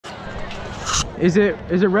Is it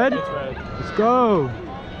red? It's red. Let's go.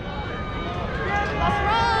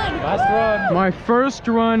 Last run. My first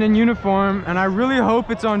run in uniform, and I really hope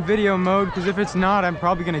it's on video mode, because if it's not, I'm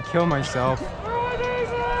probably gonna kill myself.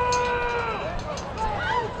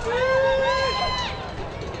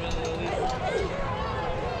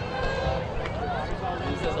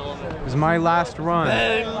 This is my last run.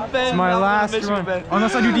 It's my last run.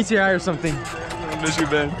 Unless I do DTI or something. I miss you,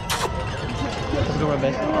 Ben.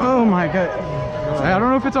 Oh my god. I don't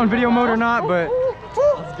know if it's on video mode or not, but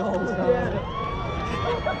Let's go.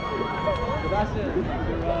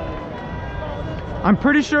 I'm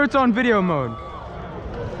pretty sure it's on video mode.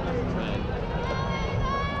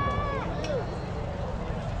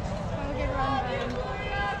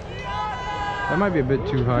 That might be a bit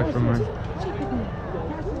too high for mine.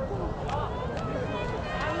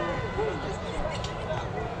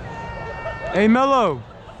 Hey Mello!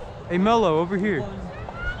 Hey Mello, over here.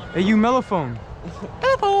 Hey you Mellophone.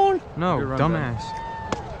 Mellophone. No, dumbass.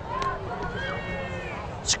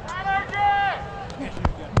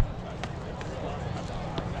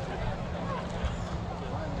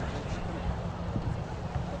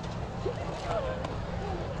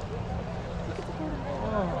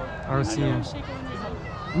 I don't see him.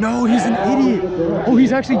 No, he's an idiot. Oh,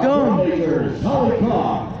 he's actually dumb.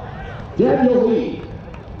 Daniel Lee,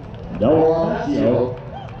 Noah Alessio,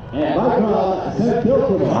 and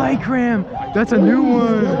Vikram. That's a new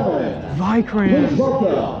one. Vikram.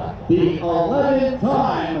 the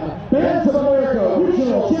 11-time Bands of America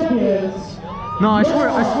Regional Champions. No, I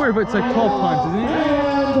swear, but it's like 12 times, isn't it?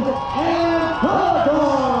 And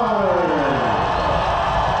Holocaust.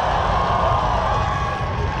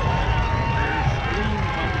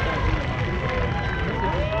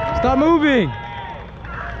 Stop moving!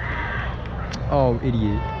 Oh,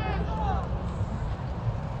 idiot.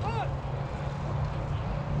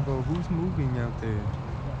 Bro, who's moving out there?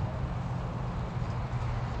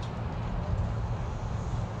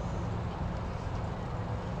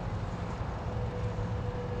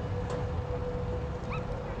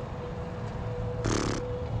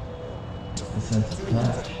 The sense of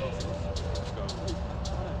touch.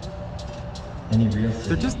 Any real city.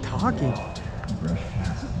 They're just talking. Brush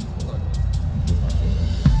past people.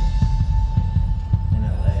 In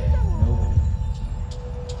LA, nobody.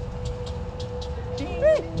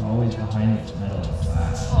 We're always behind this metal and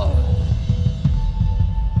glass. I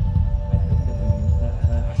think that we miss that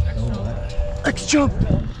touch so much. X jump!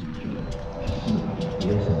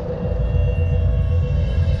 Feel something.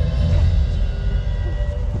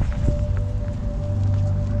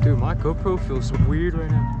 Dude, my GoPro feels weird right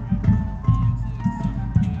now.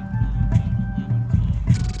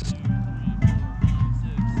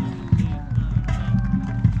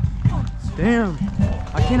 Damn,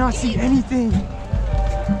 I cannot see anything.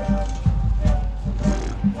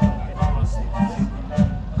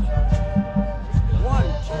 1,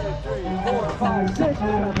 2, 3, 4, 5, 6,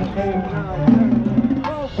 7, 8,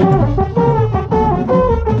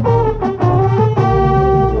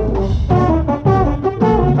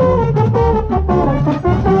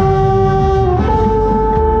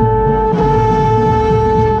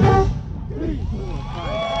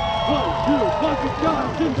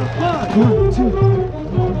 1, 2,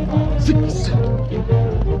 6.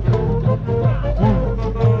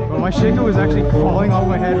 Well, my shaker was actually falling off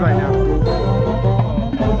my head right now.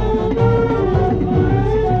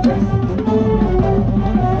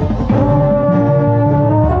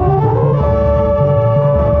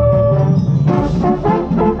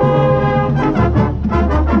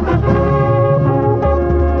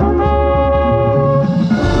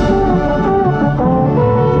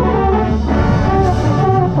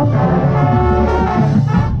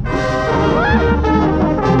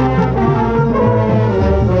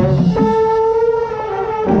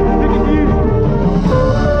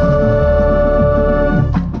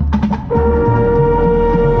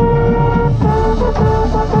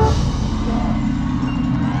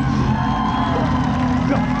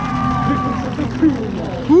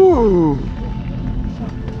 Ooh.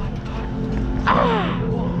 Ah.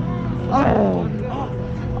 Oh.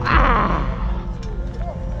 Ah.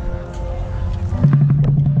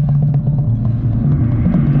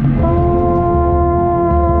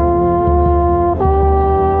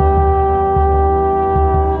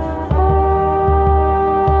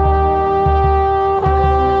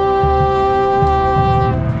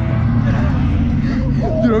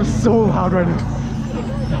 Dude, I'm so loud right now.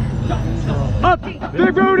 Up,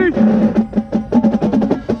 big booty!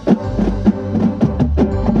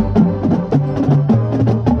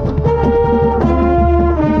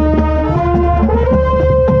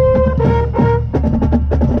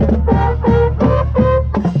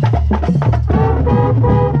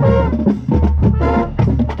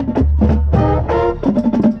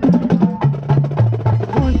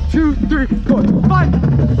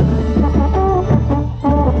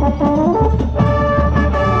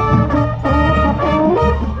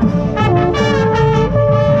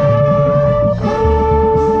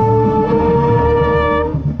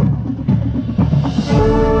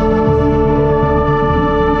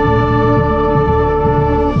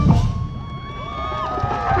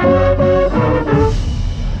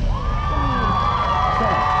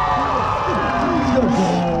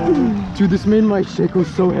 this made my Shaco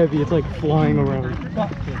so heavy, it's like flying around.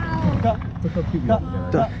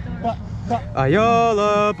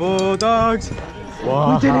 Ayala Bulldogs!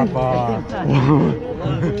 Wow. We did it!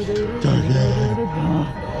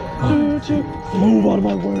 Move out of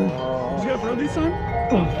my way. You gonna throw this time?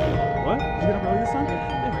 What? You gonna throw this time?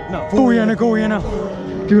 No. Go Rihanna, go Rihanna!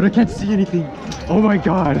 Dude, I can't see anything. Oh my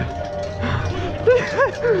god.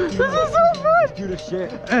 This is so fun! Do the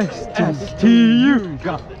shit. STU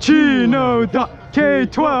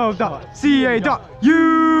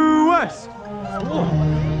Chino.K12.ca.US.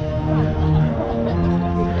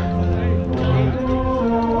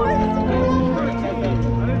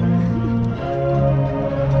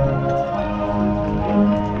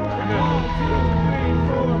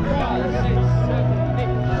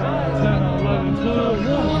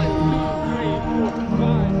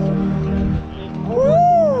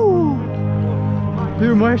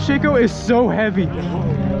 Dude, my Shaco is so heavy.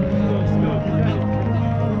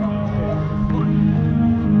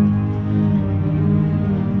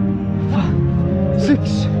 Six,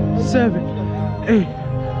 7, 8,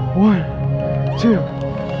 1, 2,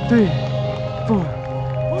 3, 4,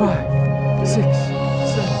 5, 6, 7,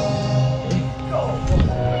 8.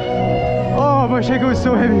 Oh, my Shaco is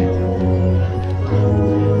so heavy.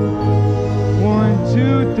 1,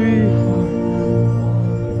 2, 3, 4.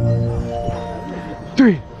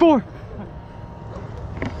 3, 4.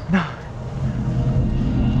 No.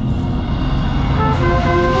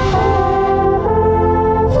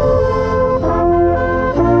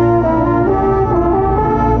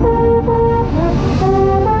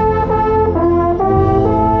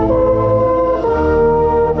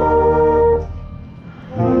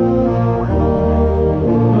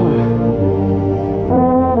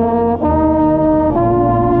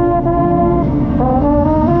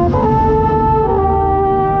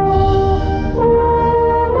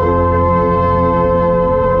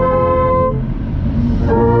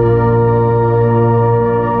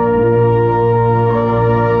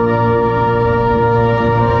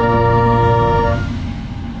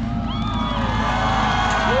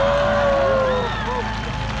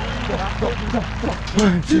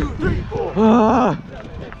 One, two, three, four.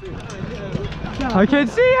 I can't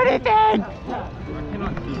see anything!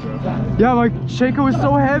 Yeah, my Shaco is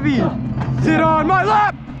so heavy! Sit on my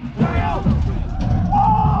lap!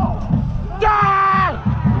 Yeah!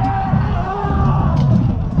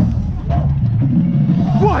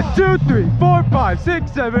 1, 2, 3, 4, 5,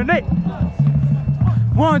 6, 7, 8.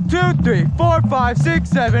 1, 2, 3, 4, 5, 6,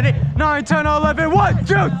 7, 8, 9, 10, 11. 1, 2,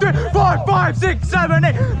 3, 4, 5, 6, 7,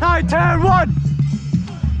 8, 9, 10, 1.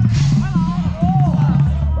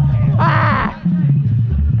 Ah!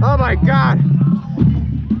 Oh my god!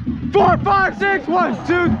 4, 5, 6, 1,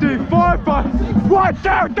 2, 3, 4, 5, 1, 2,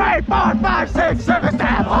 3, 4, 5, 6, 7, 8.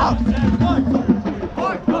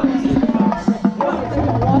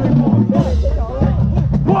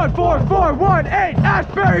 1, 4, 4, 1, 8,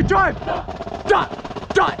 Ashbury Drive! Dot!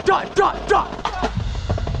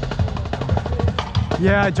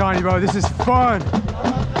 Yeah, Johnny, bro, this is fun.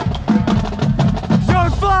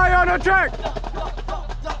 Don't fly on a track.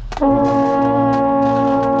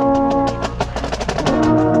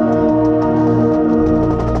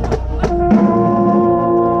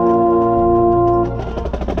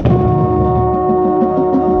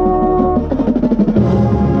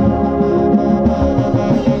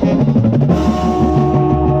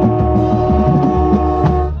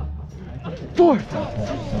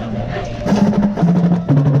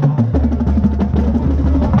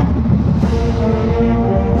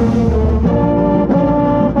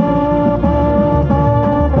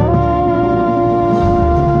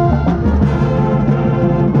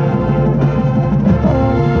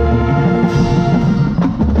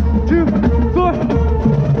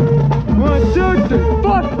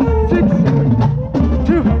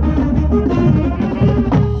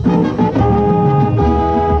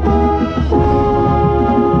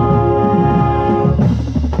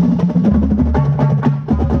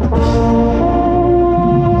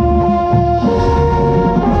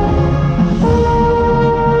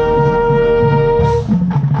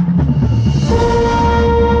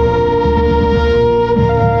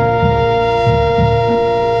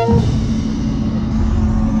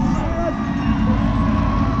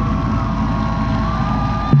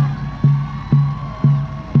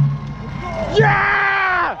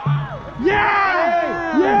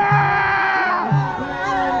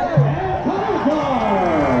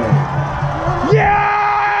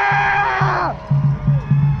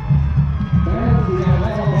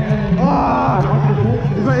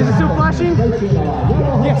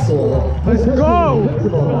 Yes. Let's go!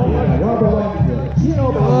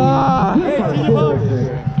 Latino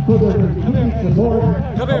for their continued support.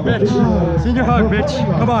 Come here, bitch. Senior hug, bitch.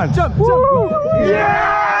 Come on. Jump, jump.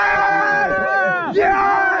 Yeah!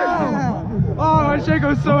 Yeah! Oh, my shake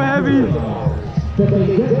was so heavy. That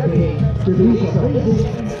they dedicate to these amazing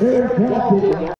and fair crafted